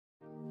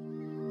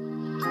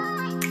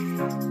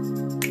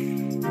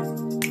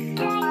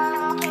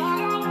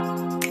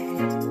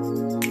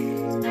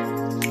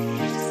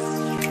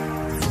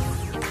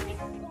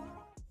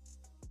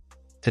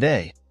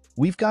Today,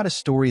 we've got a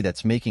story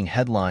that's making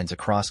headlines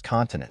across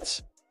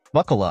continents.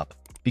 Buckle up,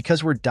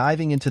 because we're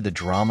diving into the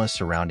drama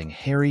surrounding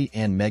Harry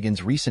and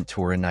Meghan's recent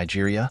tour in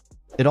Nigeria.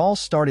 It all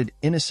started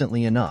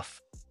innocently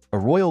enough, a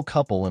royal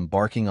couple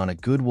embarking on a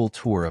goodwill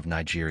tour of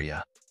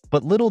Nigeria.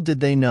 But little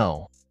did they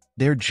know,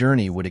 their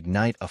journey would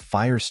ignite a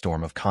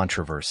firestorm of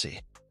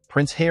controversy.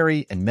 Prince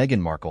Harry and Meghan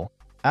Markle,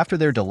 after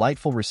their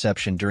delightful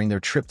reception during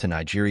their trip to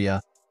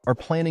Nigeria, are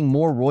planning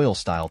more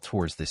royal-style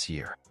tours this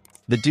year.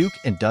 The Duke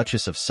and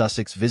Duchess of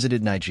Sussex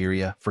visited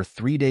Nigeria for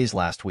 3 days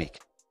last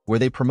week, where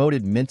they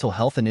promoted mental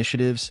health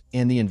initiatives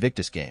and the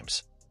Invictus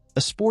Games,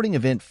 a sporting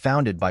event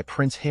founded by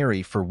Prince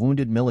Harry for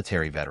wounded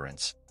military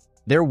veterans.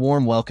 Their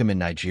warm welcome in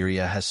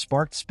Nigeria has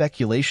sparked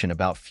speculation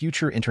about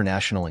future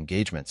international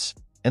engagements,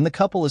 and the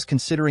couple is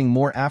considering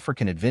more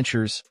African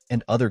adventures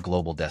and other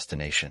global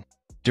destinations.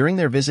 During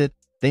their visit,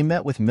 they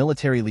met with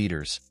military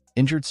leaders,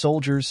 injured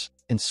soldiers,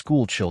 and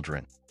school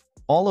children,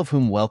 all of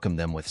whom welcomed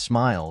them with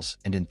smiles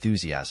and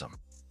enthusiasm.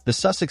 The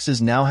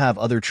Sussexes now have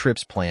other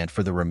trips planned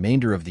for the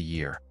remainder of the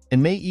year,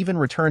 and may even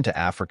return to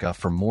Africa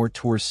for more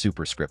tours.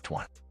 Superscript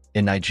 1.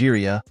 In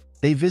Nigeria,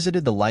 they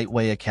visited the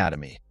Lightway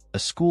Academy, a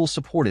school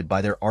supported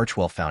by their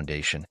Archwell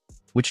Foundation,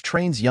 which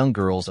trains young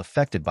girls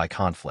affected by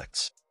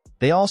conflicts.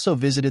 They also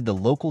visited the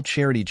local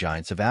charity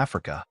Giants of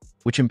Africa,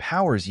 which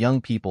empowers young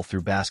people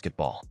through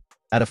basketball.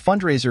 At a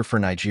fundraiser for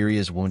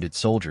Nigeria's wounded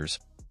soldiers,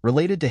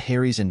 related to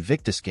Harry's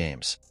Invictus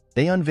Games,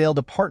 they unveiled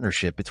a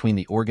partnership between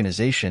the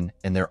organization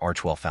and their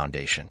Archwell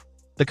Foundation.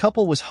 The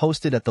couple was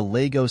hosted at the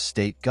Lagos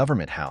State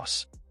Government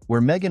House,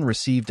 where Meghan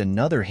received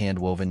another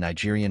hand-woven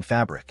Nigerian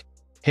fabric.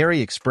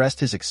 Harry expressed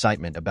his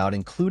excitement about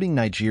including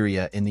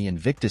Nigeria in the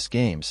Invictus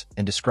Games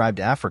and described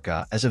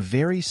Africa as a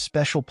very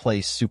special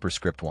place.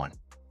 Superscript 1.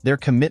 Their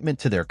commitment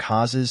to their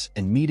causes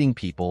and meeting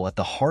people at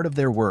the heart of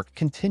their work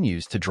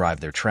continues to drive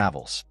their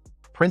travels.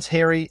 Prince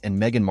Harry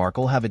and Meghan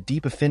Markle have a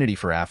deep affinity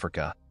for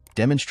Africa,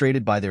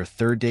 demonstrated by their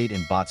third date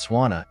in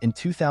Botswana in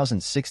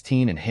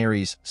 2016 and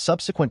Harry's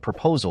subsequent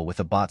proposal with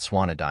a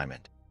Botswana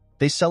diamond.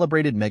 They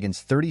celebrated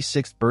Meghan's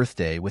 36th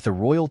birthday with a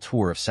royal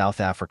tour of South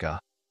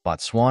Africa,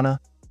 Botswana,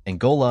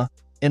 Angola,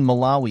 and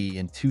Malawi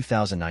in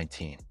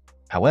 2019.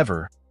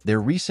 However, their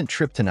recent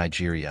trip to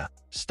Nigeria,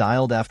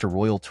 styled after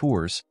royal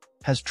tours,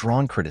 has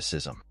drawn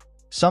criticism.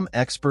 Some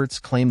experts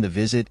claim the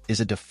visit is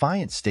a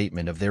defiant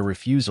statement of their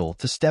refusal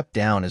to step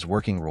down as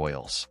working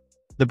royals.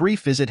 The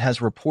brief visit has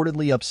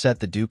reportedly upset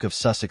the Duke of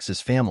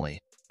Sussex's family,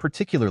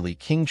 particularly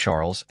King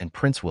Charles and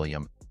Prince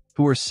William,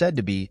 who are said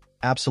to be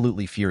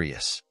absolutely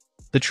furious.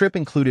 The trip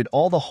included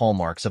all the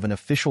hallmarks of an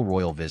official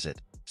royal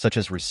visit, such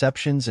as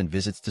receptions and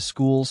visits to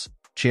schools,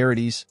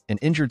 charities, and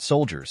injured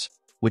soldiers,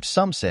 which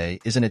some say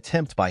is an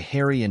attempt by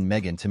Harry and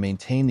Meghan to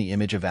maintain the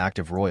image of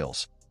active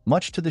royals,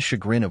 much to the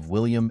chagrin of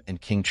William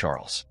and King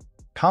Charles.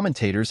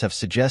 Commentators have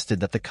suggested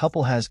that the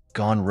couple has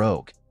gone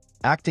rogue,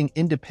 acting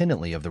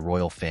independently of the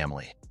royal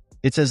family.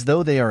 It's as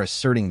though they are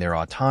asserting their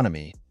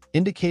autonomy,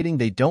 indicating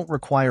they don't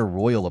require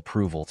royal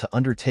approval to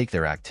undertake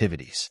their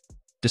activities.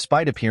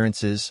 Despite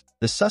appearances,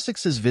 the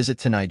Sussexes' visit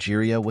to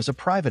Nigeria was a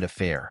private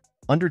affair,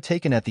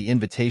 undertaken at the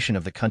invitation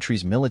of the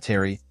country's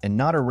military and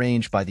not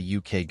arranged by the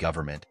UK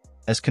government,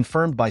 as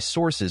confirmed by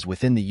sources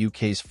within the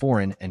UK's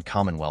Foreign and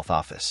Commonwealth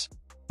Office.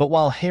 But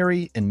while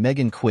Harry and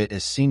Meghan quit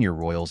as senior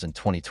royals in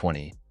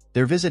 2020,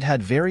 their visit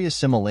had various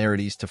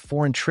similarities to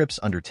foreign trips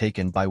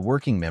undertaken by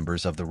working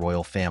members of the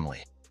royal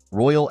family.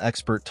 Royal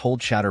expert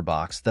told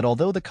Chatterbox that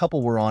although the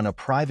couple were on a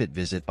private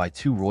visit by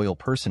two royal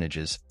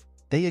personages,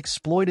 they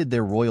exploited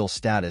their royal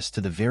status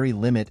to the very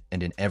limit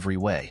and in every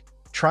way,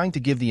 trying to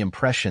give the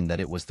impression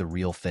that it was the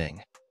real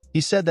thing.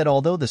 He said that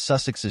although the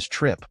Sussexes'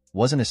 trip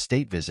wasn't a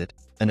state visit,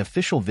 an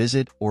official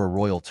visit, or a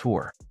royal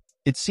tour,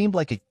 it seemed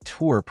like a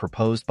tour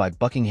proposed by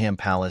Buckingham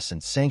Palace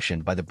and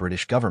sanctioned by the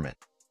British government.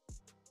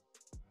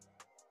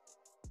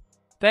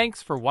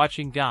 Thanks for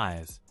watching,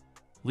 guys.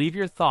 Leave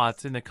your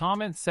thoughts in the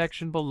comments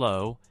section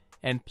below,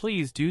 and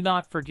please do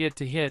not forget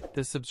to hit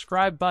the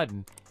subscribe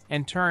button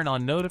and turn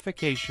on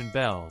notification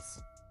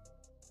bells.